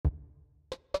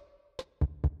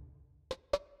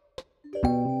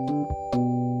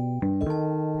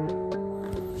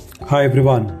Hi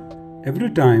everyone. Every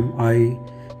time I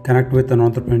connect with an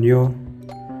entrepreneur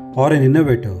or an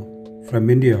innovator from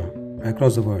India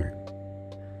across the world,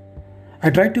 I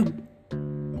try to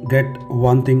get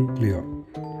one thing clear.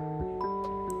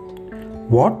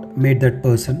 What made that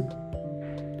person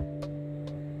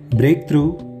break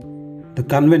through the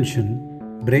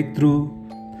convention, break through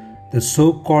the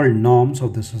so called norms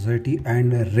of the society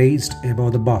and raised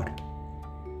above the bar?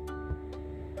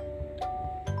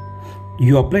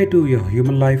 You apply to your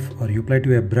human life or you apply to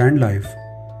your brand life,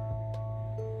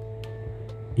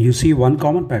 you see one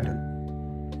common pattern.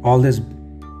 All these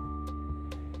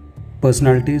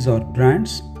personalities or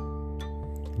brands,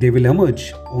 they will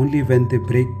emerge only when they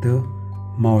break the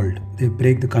mold, they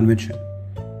break the convention.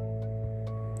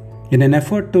 In an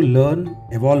effort to learn,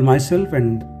 evolve myself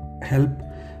and help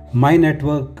my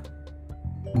network,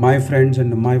 my friends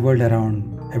and my world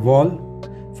around evolve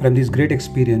from these great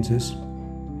experiences,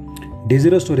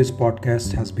 D0 Stories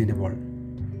podcast has been evolved.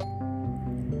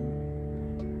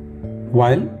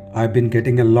 While I've been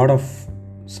getting a lot of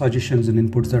suggestions and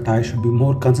inputs that I should be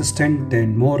more consistent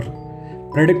and more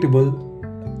predictable,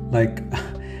 like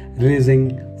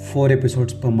releasing 4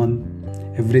 episodes per month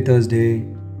every Thursday,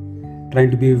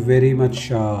 trying to be very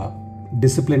much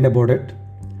disciplined about it.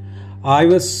 I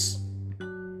was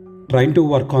trying to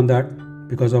work on that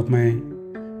because of my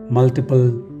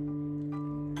multiple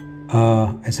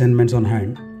assignments on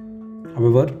hand.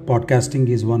 However, podcasting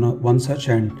is one such,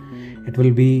 and it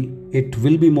will be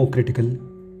more critical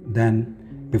than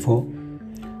before.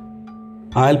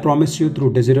 I'll promise you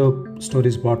through D0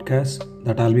 Stories podcast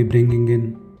that I'll be bringing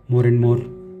in more and more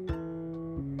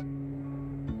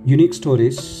unique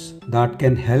stories that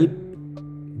can help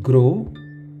grow.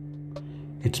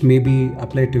 It may be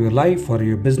applied to your life or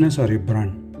your business or your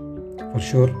brand. For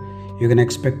sure, you can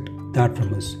expect that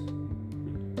from us.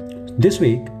 This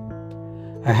week,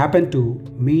 I happened to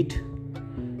meet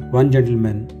one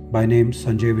gentleman by name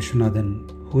Sanjay Vishwanathan,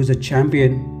 who is a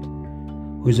champion,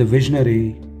 who is a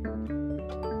visionary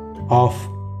of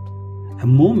a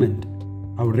movement.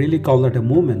 I would really call that a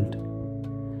movement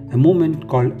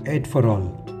called Ed for All.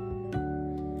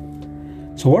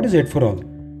 So what is Ed for All?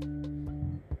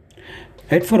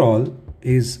 Ed for All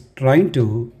is trying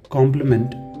to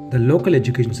complement the local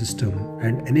education system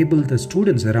and enable the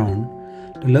students around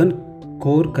to learn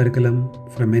core curriculum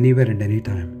from anywhere and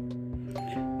anytime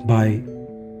by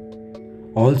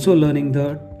also learning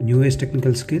the newest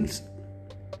technical skills.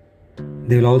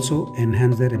 They will also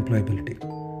enhance their employability.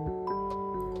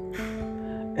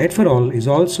 Ed for All is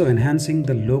also enhancing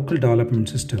the local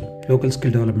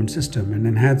skill development system and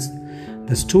enhance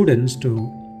the students to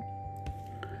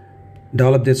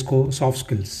develop their soft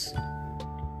skills.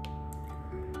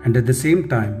 And at the same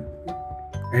time,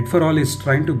 Ed for All is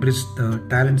trying to bridge the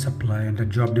talent supply and the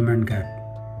job demand gap.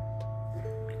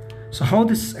 So how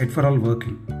this Ed for All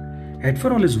working? Ed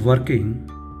for All is working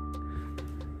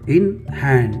in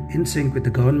sync with the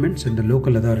governments and the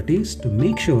local authorities to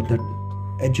make sure that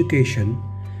education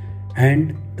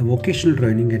and the vocational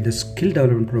training and the skill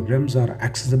development programs are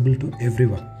accessible to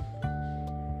everyone.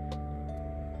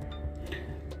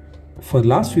 For the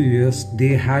last few years,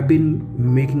 they have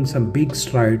been making some big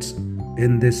strides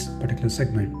in this particular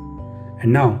segment,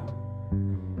 and now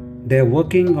they are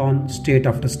working on state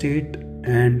after state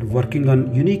and working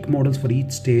on unique models for each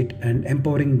state and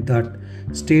empowering that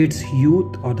state's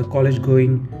youth or the college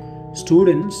going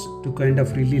students to kind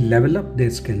of really level up their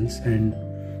skills and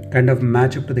kind of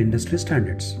match up to the industry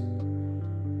standards.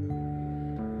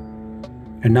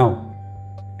 And now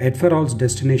Ed for All's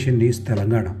destination is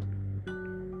Telangana.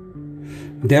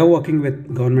 They are working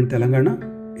with government Telangana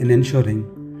in ensuring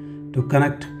to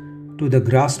connect to the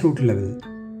grassroots level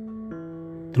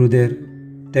through their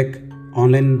tech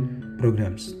online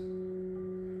programs.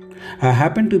 I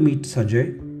happened to meet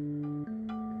Sanjay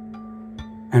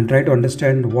and try to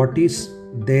understand what are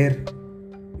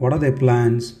their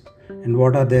plans and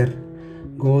what are their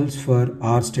goals for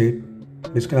our state.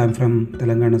 Basically, I'm from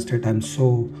Telangana state. I'm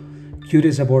so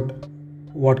curious about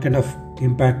what kind of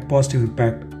positive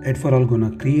impact Ed for All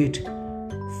gonna create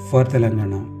for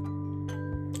Telangana.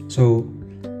 So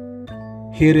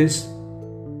here is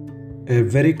a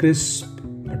very crisp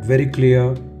but very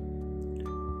clear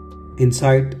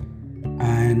insight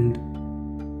and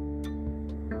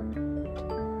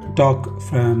talk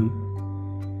from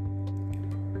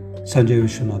Sanjay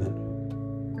Vishwanathan.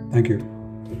 Thank you.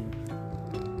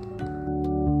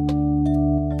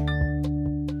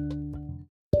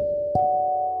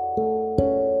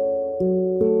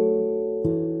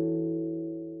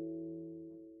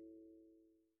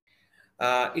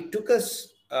 It took us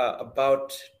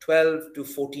about 12 to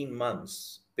 14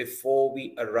 months before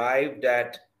we arrived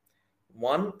at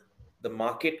one, the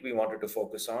market we wanted to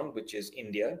focus on, which is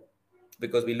India,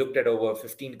 because we looked at over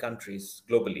 15 countries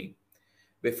globally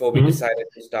before we decided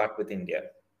to start with India.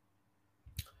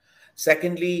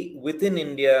 Secondly, within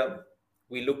India,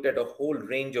 we looked at a whole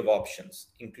range of options,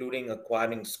 including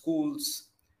acquiring schools,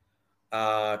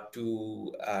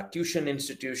 to tuition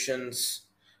institutions,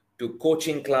 to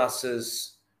coaching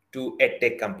classes, to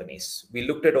edtech companies. We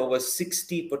looked at over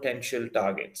 60 potential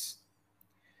targets.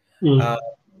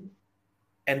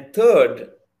 And third,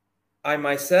 I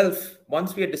myself,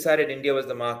 once we had decided India was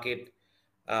the market,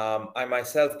 I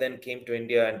myself then came to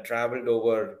India and traveled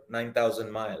over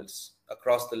 9,000 miles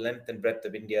across the length and breadth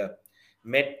of India,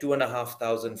 met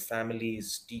 2,500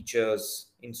 families, teachers,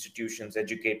 institutions,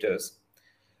 educators,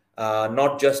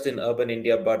 not just in urban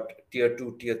India, but tier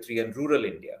 2, tier 3, and rural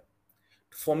India,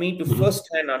 for me to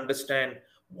firsthand understand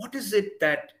what is it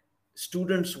that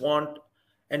students want,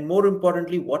 and more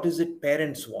importantly, what is it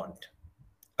parents want,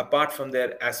 apart from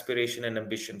their aspiration and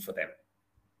ambition for them.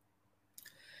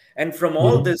 And from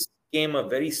all this came a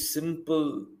very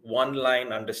simple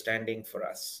one-line understanding for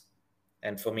us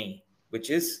and for me, which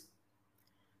is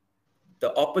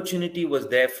the opportunity was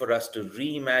there for us to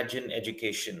reimagine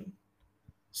education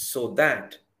so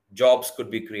that jobs could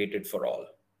be created for all.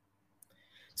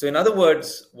 So in other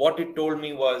words, what it told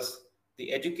me was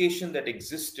the education that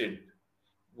existed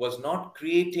was not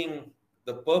creating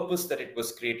the purpose that it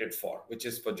was created for, which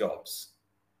is for jobs.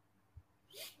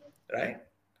 Right?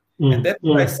 And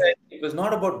therefore I said it was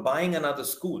not about buying another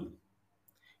school.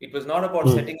 It was not about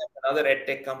setting up another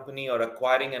edtech company or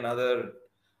acquiring another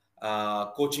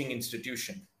coaching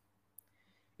institution.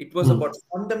 It was about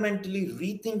fundamentally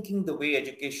rethinking the way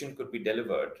education could be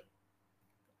delivered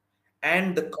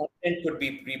and the content could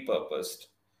be repurposed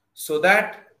so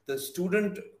that the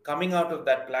student coming out of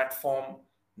that platform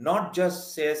not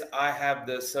just says, I have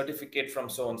the certificate from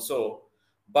so and so,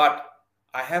 but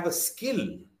I have a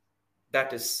skill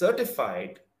that is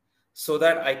certified so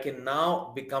that I can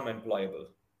now become employable.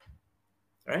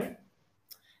 Right?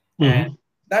 And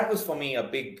that was for me a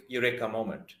big eureka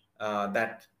moment,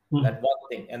 that one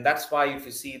thing. And that's why if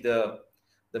you see the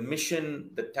mission,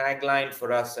 the tagline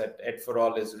for us at Ed for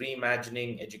All is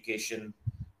reimagining education,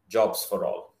 jobs for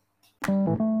all.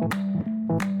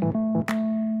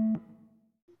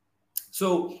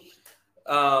 So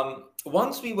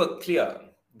once we were clear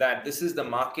that this is the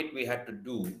market we had to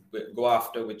go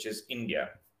after, which is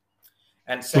India,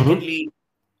 and secondly,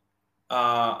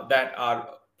 that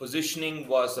our positioning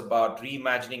was about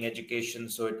reimagining education,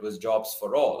 so it was jobs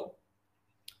for all.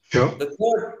 Sure. The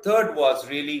third was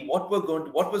really what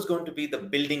was going to be the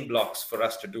building blocks for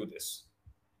us to do this.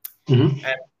 And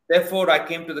therefore, I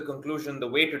came to the conclusion the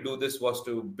way to do this was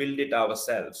to build it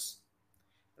ourselves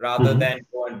rather than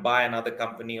go and buy another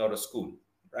company or a school,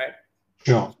 right?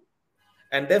 Sure.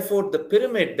 And therefore, the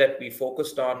pyramid that we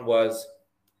focused on was,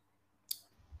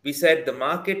 we said the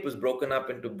market was broken up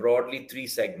into broadly 3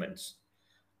 segments.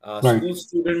 School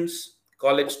students,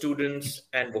 college students,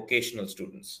 and vocational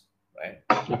students, right?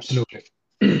 Absolutely.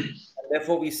 And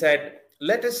therefore, we said,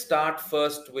 let us start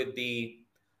first with the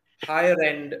higher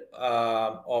end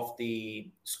of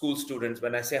the school students.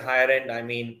 When I say higher end, I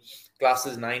mean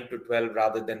classes 9 to 12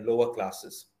 rather than lower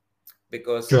classes,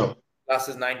 because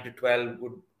classes 9 to 12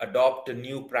 would adopt a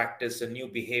new practice, a new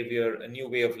behavior, a new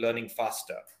way of learning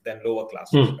faster than lower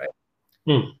classes,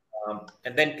 right?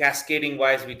 And then cascading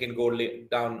wise, we can go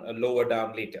lower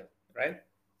down later, right?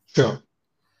 Sure.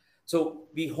 So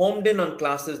we homed in on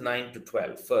classes 9 to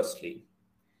 12 firstly.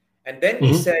 And then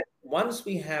we said, once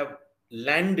we have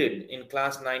landed in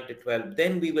class 9 to 12,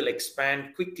 then we will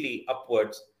expand quickly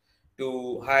upwards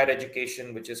to higher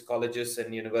education, which is colleges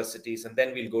and universities. And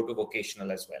then we'll go to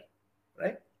vocational as well,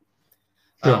 right?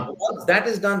 Sure. Once that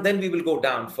is done, then we will go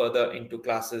down further into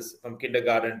classes from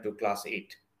kindergarten to class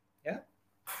 8. Yeah.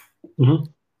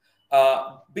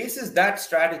 Basis that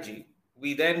strategy,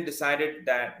 we then decided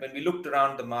that when we looked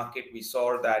around the market, we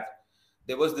saw that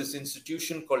there was this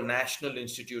institution called National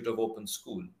Institute of Open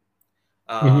Schooling,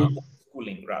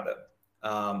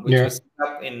 which was set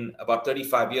up in about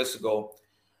 35 years ago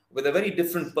with a very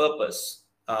different purpose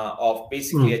of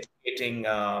basically educating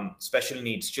special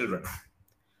needs children.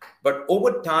 But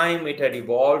over time, it had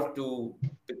evolved to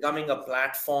becoming a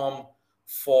platform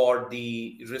for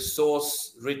the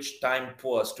resource-rich,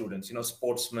 time-poor students,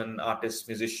 sportsmen, artists,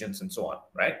 musicians, and so on,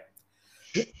 right?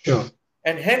 Sure.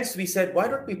 And hence we said, why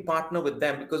don't we partner with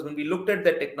them? Because when we looked at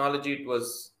the technology, it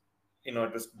was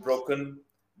broken.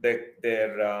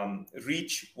 Their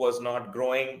reach was not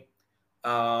growing.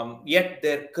 Yet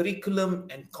their curriculum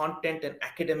and content and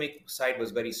academic side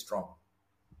was very strong.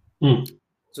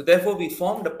 So therefore, we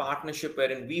formed a partnership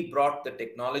wherein we brought the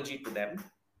technology to them,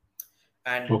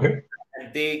 and, Okay.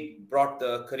 and they brought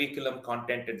the curriculum,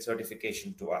 content, and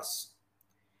certification to us.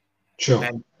 Sure.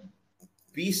 And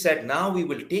we said, now we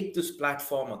will take this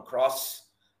platform across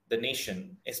the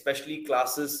nation, especially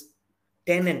classes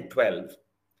 10 and 12,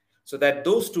 so that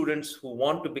those students who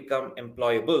want to become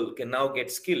employable can now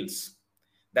get skills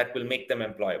that will make them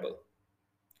employable.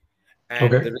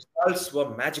 And the Okay. results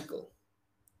were magical,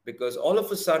 because all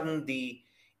of a sudden the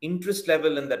interest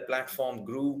level in that platform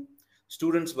grew.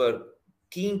 Students were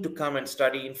keen to come and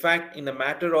study. In fact, in a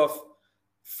matter of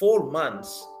 4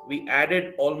 months, we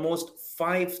added almost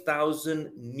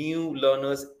 5,000 new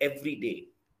learners every day,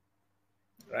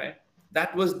 right?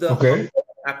 That was the Okay.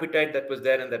 appetite that was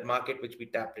there in that market, which we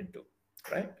tapped into,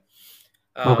 right?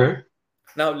 Um, Okay.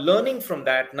 Now, learning from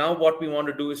that, now what we want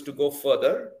to do is to go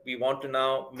further. We want to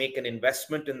now make an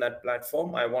investment in that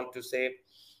platform. I want to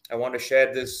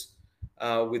share this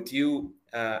with you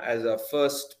as a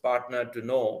first partner to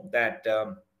know that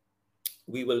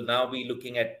we will now be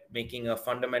looking at making a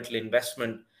fundamental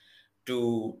investment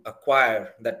to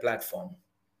acquire that platform,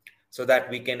 so that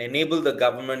we can enable the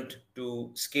government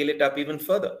to scale it up even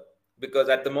further. Because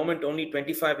at the moment, only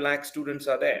 25 lakh students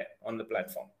are there on the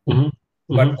platform. Mm-hmm.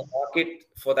 But the Mm-hmm. market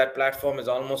for that platform is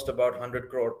almost about 100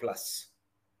 crore plus,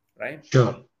 right?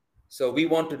 Sure. So we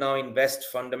want to now invest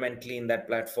fundamentally in that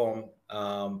platform,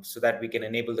 so that we can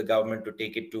enable the government to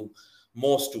take it to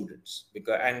more students,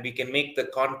 and we can make the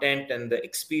content and the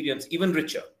experience even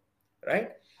richer,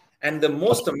 right? And the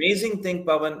most amazing thing,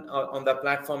 Pawan, on the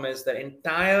platform is the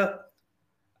entire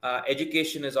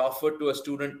education is offered to a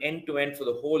student end to end for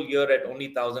the whole year at only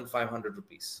 1,500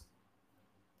 rupees.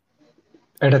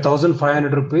 At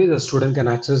 1,500 rupees, a student can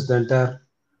access the entire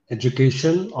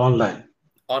education online.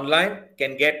 Online,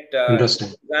 can get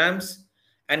Interesting. exams,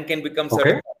 and can become Okay.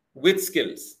 certified with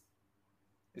skills.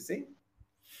 You see?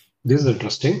 This is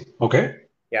interesting. Okay.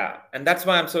 Yeah. And that's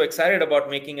why I'm so excited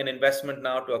about making an investment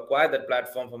now to acquire that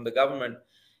platform from the government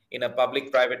in a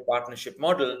public-private partnership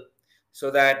model,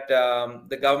 so that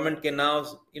the government can now,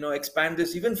 expand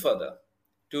this even further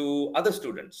to other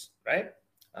students, right?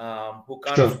 Who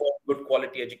can't Sure. afford good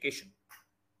quality education.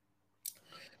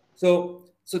 So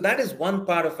that is one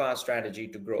part of our strategy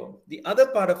to grow. The other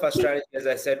part of our strategy, as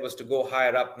I said, was to go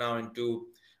higher up now into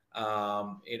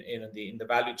in the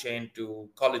value chain to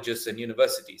colleges and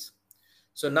universities.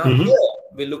 So now Mm-hmm. here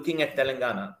we're looking at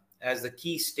Telangana as the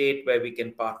key state where we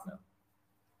can partner,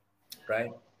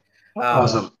 right? Um,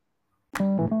 Awesome.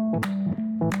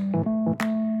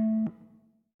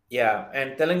 yeah,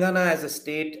 and Telangana as a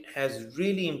state has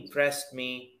really impressed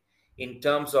me in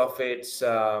terms of its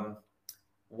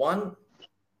one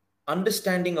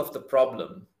understanding of the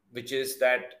problem, which is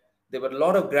that there were a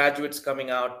lot of graduates coming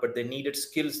out, but they needed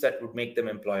skills that would make them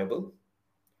employable.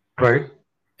 Right.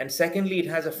 And secondly, it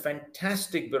has a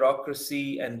fantastic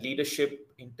bureaucracy and leadership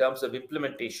in terms of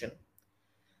implementation,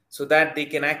 so that they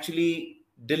can actually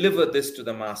deliver this to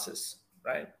the masses,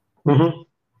 right? Mm-hmm.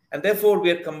 And therefore,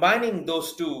 we are combining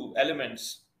those two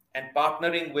elements and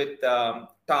partnering with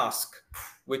TASK,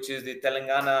 which is the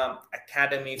Telangana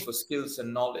Academy for Skills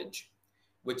and Knowledge,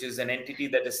 which is an entity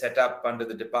that is set up under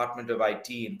the Department of IT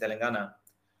in Telangana,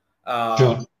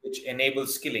 Sure. which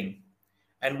enables skilling.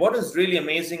 And what is really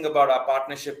amazing about our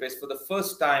partnership is, for the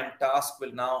first time, TASK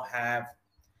will now have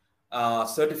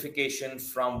certification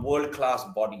from world-class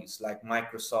bodies like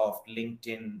Microsoft,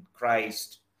 LinkedIn,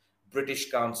 Christ,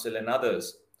 British Council, and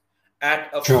others, at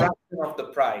a Sure. fraction of the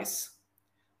price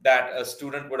that a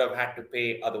student would have had to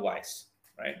pay otherwise,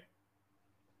 right?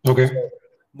 Okay. So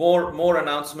more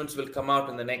announcements will come out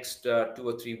in the next 2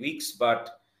 or 3 weeks,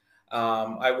 but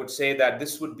I would say that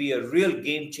this would be a real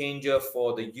game changer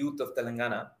for the youth of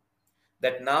Telangana,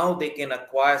 that now they can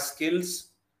acquire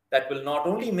skills that will not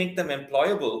only make them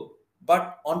employable,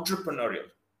 but entrepreneurial.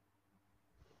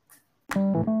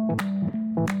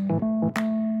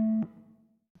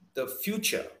 The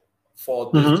future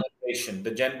for this Mm-hmm.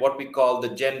 generation, what we call the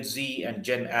Gen Z and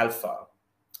Gen Alpha,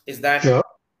 is that Sure.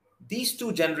 these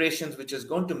two generations, which is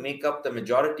going to make up the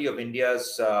majority of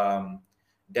India's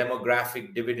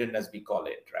demographic dividend, as we call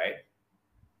it, right?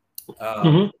 Um,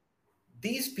 Mm-hmm.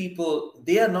 these people,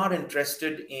 they are not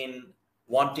interested in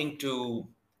wanting to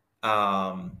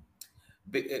um,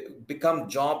 become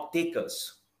job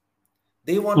takers.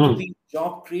 They want to Mm. be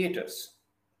job creators,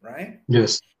 right?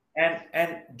 Yes.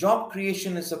 And job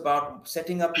creation is about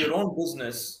setting up your own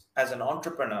business as an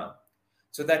entrepreneur,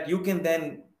 so that you can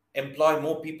then employ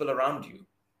more people around you.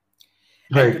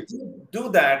 And to Right. do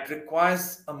that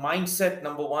requires a mindset,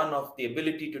 number one, of the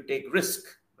ability to take risk,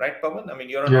 right, Pawan? I mean,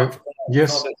 you're an Yeah. entrepreneur, you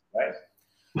know Yes. this, right?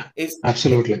 is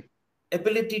Absolutely.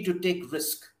 ability to take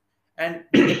risk. And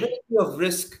the ability of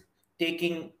risk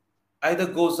taking either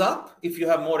goes up if you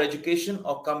have more education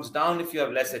or comes down if you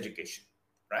have less education,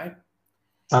 right?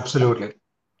 Absolutely.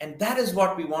 And that is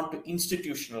what we want to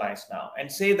institutionalize now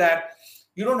and say that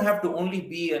you don't have to only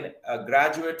be a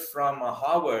graduate from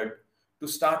Harvard to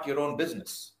start your own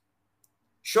business.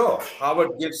 Sure,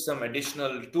 Harvard gives some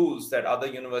additional tools that other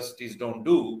universities don't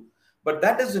do, but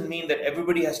that doesn't mean that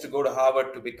everybody has to go to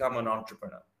Harvard to become an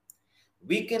entrepreneur.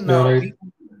 We can You're now right.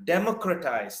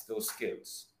 democratize those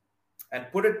skills and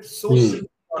put it so Hmm. simply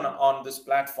on this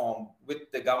platform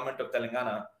with the government of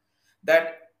Telangana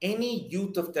that any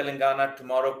youth of Telangana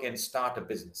tomorrow can start a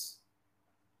business.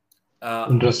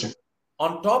 Interesting.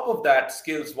 On top of that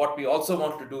skills, what we also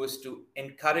want to do is to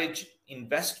encourage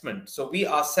investment. So we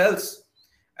ourselves,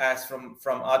 as from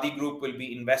Adi Group, will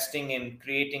be investing in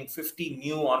creating 50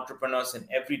 new entrepreneurs in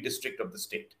every district of the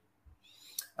state.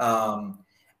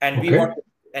 And we want Okay.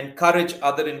 to encourage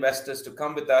other investors to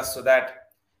come with us so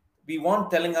that we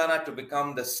want Telangana to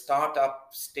become the startup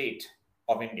state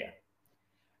of India.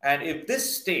 And if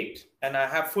this state, and I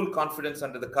have full confidence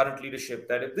under the current leadership,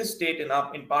 that if this state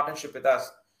in partnership with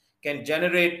us can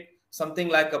generate something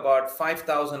like about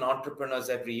 5,000 entrepreneurs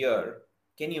every year,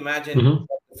 can you imagine Hmm.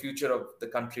 what the future of the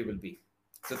country will be?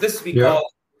 So Yeah.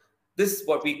 this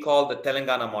what we call the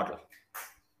Telangana model.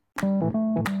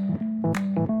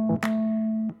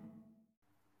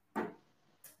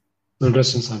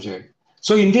 Interesting, Sanjay.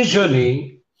 So in this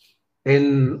journey,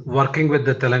 in working with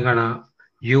the Telangana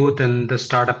youth and the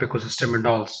startup ecosystem and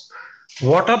all,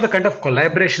 what are the kind of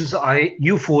collaborations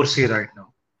you foresee right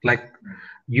now? Like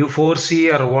you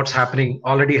foresee or what's happening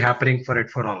already happening for it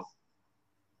for all?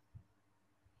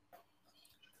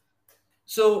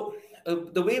 So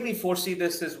the way we foresee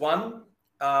this is one,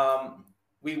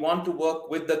 we want to work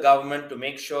with the government to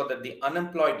make sure that the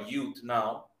unemployed youth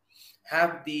now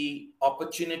have the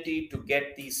opportunity to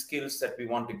get these skills that we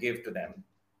want to give to them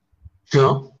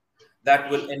Sure. that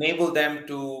will enable them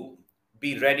to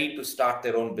be ready to start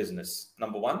their own business.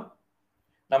 Number one.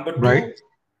 Number Right. two,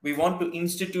 we want to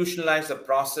institutionalize a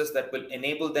process that will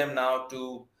enable them now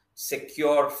to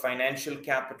secure financial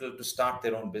capital to start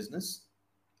their own business.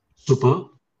 Super.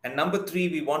 And number three,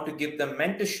 we want to give them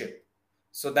mentorship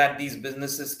so that these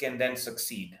businesses can then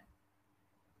succeed.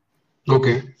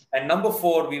 Okay. And number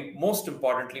four, most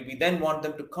importantly, we then want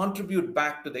them to contribute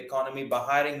back to the economy by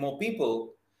hiring more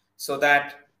people so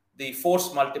that the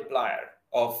force multiplier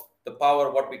of the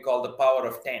power, what we call the power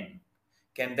of 10,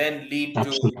 can then lead to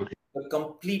Absolutely. the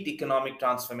complete economic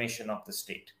transformation of the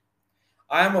state.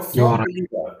 I am a You firm are right.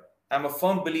 believer. I'm a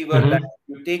firm believer that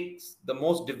Hmm. you take the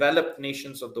most developed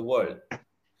nations of the world,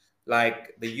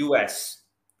 like the US,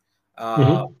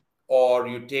 uh, Hmm. or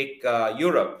you take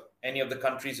Europe, any of the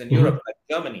countries in Europe, Hmm. like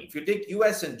Germany. If you take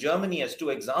US and Germany as two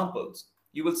examples,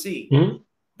 you will see Hmm.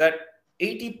 that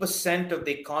 80% of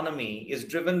the economy is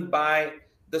driven by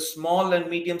the small and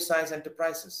medium-sized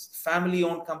enterprises,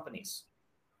 family-owned companies,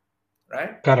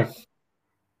 right? Correct.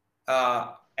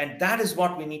 And that is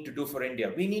what we need to do for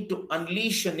India. We need to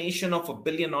unleash a nation of 1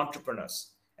 billion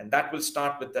entrepreneurs, and that will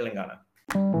start with Telangana.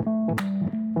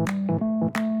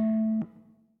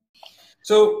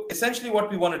 So essentially, what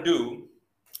we want to do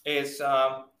is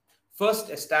first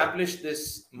establish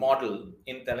this model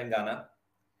in Telangana,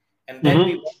 and then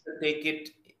we Hmm. want to take it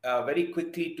very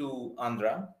quickly to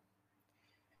Andhra.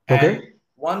 And Okay.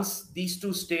 once these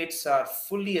two states are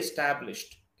fully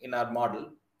established in our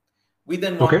model, we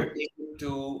then want to Okay. take it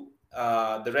to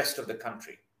the rest of the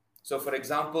country. So, for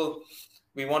example,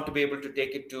 we want to be able to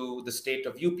take it to the state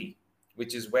of UP,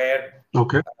 which is where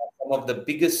Okay. some of the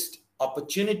biggest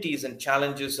opportunities and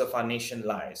challenges of our nation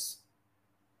lies.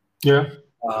 Yeah.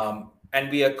 And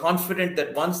we are confident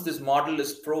that once this model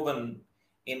is proven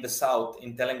in the South,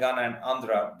 in Telangana and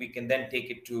Andhra, we can then take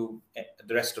it to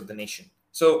the rest of the nation.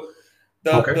 So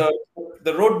the, Okay. the,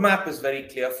 the roadmap is very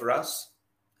clear for us.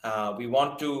 We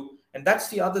want to, and that's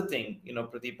the other thing,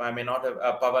 Pradeep, I may not have,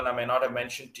 Pavan, I may not have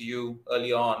mentioned to you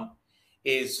early on,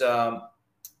 is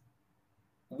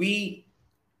we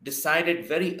decided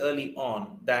very early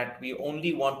on that we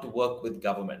only want to work with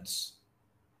governments.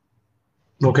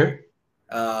 Okay.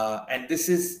 And this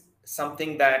is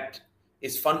something that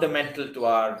is fundamental to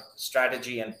our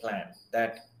strategy and plan,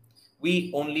 that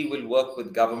we only will work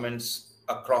with governments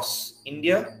across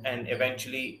India and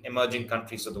eventually emerging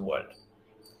countries of the world.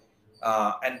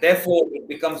 And therefore, it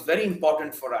becomes very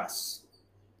important for us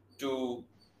to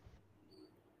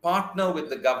partner with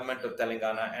the government of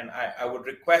Telangana. And I would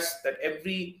request that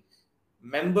every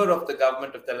member of the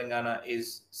government of Telangana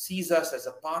sees us as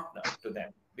a partner to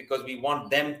them because we want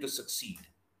them to succeed.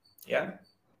 Yeah.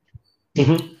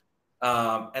 Mhm.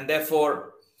 And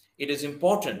therefore, it is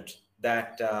important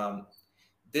that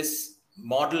this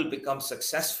model becomes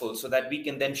successful so that we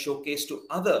can then showcase to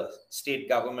other state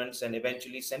governments and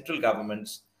eventually central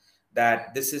governments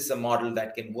that this is a model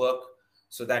that can work,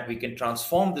 so that we can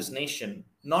transform this nation,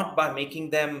 not by making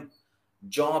them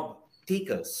job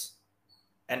takers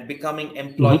and becoming Mhm.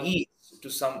 employees to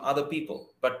some other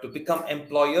people, but to become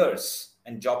employers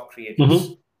and job creators.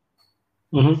 Mhm.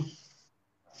 Mhm.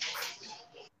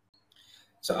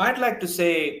 So I'd like to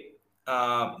say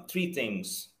three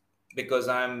things, because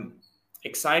I'm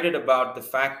excited about the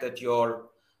fact that your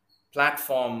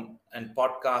platform and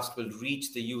podcast will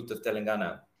reach the youth of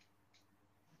Telangana.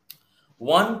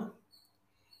 One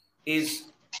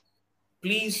is,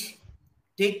 please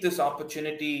take this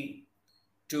opportunity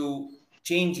to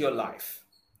change your life,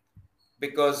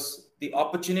 because the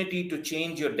opportunity to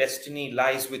change your destiny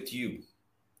lies with you.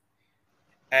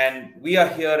 And we are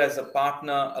here as a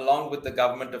partner along with the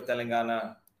government of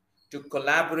Telangana to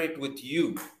collaborate with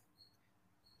you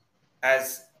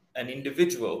as an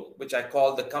individual, which I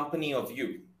call the Company of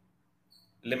You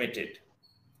Limited.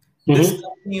 This Mhm.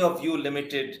 Company of You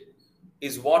Limited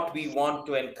is what we want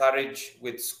to encourage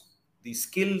with the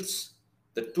skills,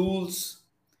 the tools,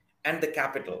 and the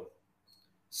capital,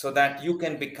 so that you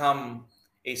can become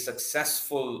a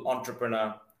successful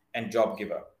entrepreneur and job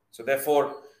giver. So,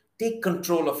 therefore, take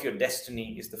control of your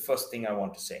destiny is the first thing I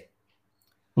want to say.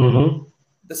 Mhm.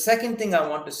 The second thing I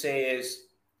want to say is,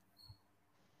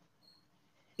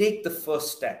 take the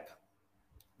first step.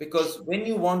 Because when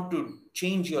you want to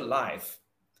change your life,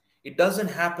 it doesn't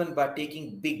happen by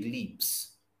taking big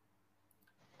leaps.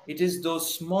 It is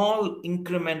those small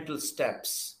incremental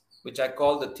steps, which I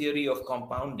call the theory of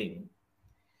compounding,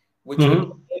 which will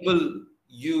Mhm. enable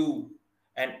you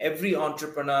and every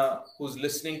entrepreneur who's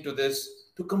listening to this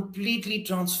to completely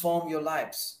transform your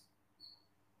lives.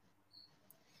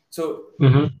 So,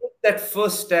 Mhm. take that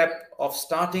first step of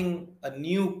starting a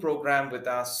new program with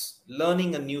us,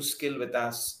 learning a new skill with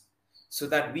us, so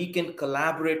that we can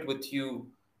collaborate with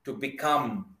you to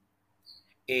become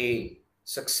a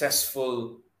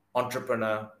successful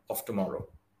entrepreneur of tomorrow.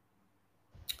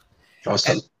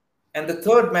 Awesome. And, and the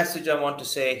third message I want to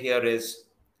say here is,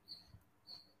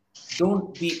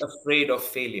 don't be afraid of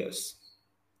failures.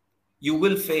 You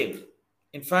will fail.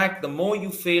 In fact, the more you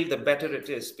fail, the better it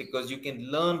is, because you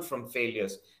can learn from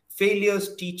failures.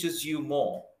 Failures teaches you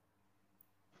more.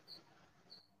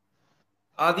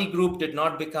 Adi Group did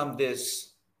not become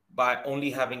this by only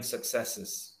having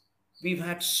successes. We've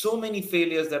had so many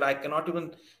failures that I cannot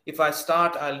even, if I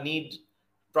start, I'll need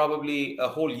probably a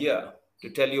whole year to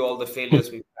tell you all the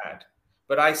failures we've had.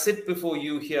 But I sit before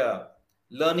you here,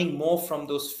 learning more from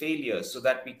those failures so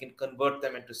that we can convert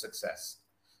them into success.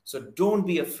 So don't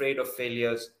be afraid of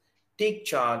failures. Take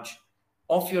charge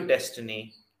of your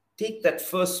destiny. Take that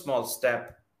first small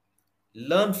step,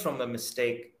 learn from the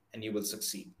mistake, and you will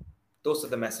succeed. Those are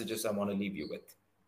the messages I want to leave you with.